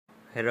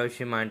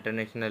Hiroshima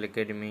International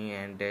Academy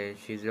and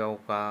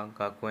Shizuoka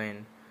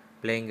Gakuen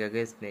playing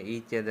against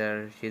each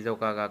other.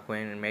 Shizuoka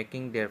Gakuen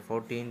making their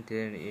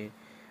 14th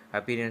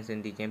appearance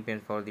in the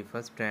champions for the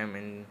first time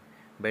in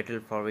battle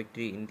for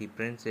victory in the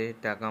Prince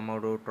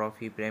Takamaro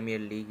Trophy Premier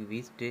League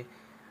West,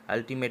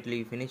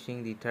 ultimately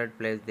finishing the third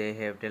place. They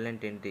have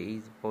talent in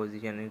each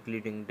position,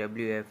 including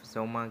WF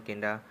Soma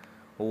Kenda,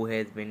 who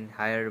has been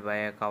hired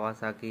by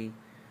Kawasaki,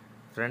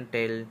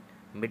 frontal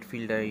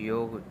midfielder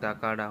Yo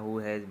Takada, who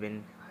has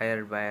been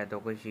hired by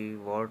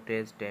Tokushi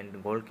Vortest,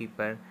 and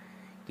goalkeeper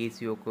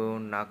Kishiyoko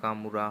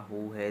Nakamura,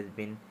 who has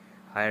been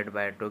hired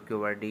by Tokyo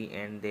Verdy,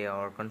 and they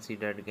are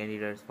considered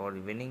candidates for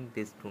winning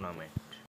this tournament.